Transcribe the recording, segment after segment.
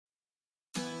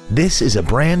This is a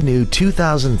brand new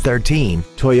 2013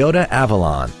 Toyota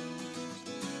Avalon.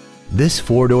 This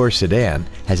four-door sedan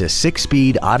has a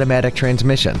 6-speed automatic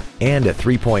transmission and a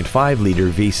 3.5-liter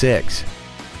V6.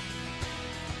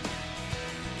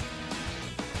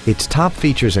 Its top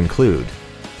features include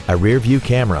a rear-view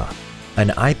camera, an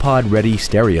iPod-ready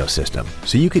stereo system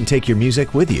so you can take your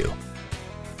music with you,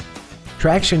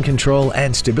 traction control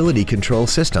and stability control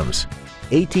systems,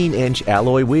 18-inch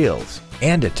alloy wheels,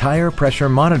 and a tire pressure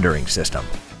monitoring system.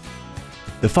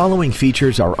 The following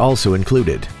features are also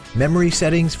included: memory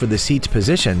settings for the seat's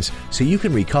positions so you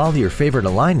can recall your favorite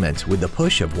alignments with the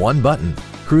push of one button,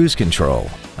 cruise control,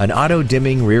 an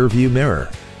auto-dimming rear-view mirror,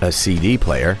 a CD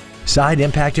player, side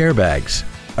impact airbags,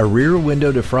 a rear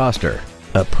window defroster,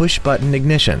 a push-button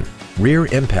ignition, rear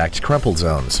impact crumple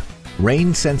zones,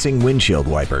 rain-sensing windshield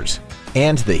wipers,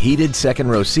 and the heated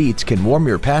second-row seats can warm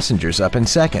your passengers up in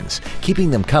seconds, keeping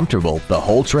them comfortable the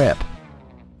whole trip.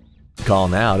 Call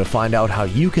now to find out how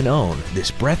you can own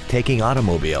this breathtaking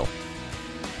automobile.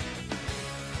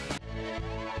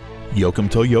 Yoakum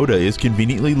Toyota is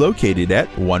conveniently located at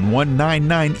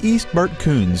 1199 East Burt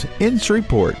Coons in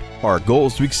Shreveport. Our goal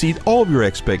is to exceed all of your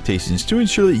expectations to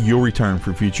ensure that you'll return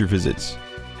for future visits.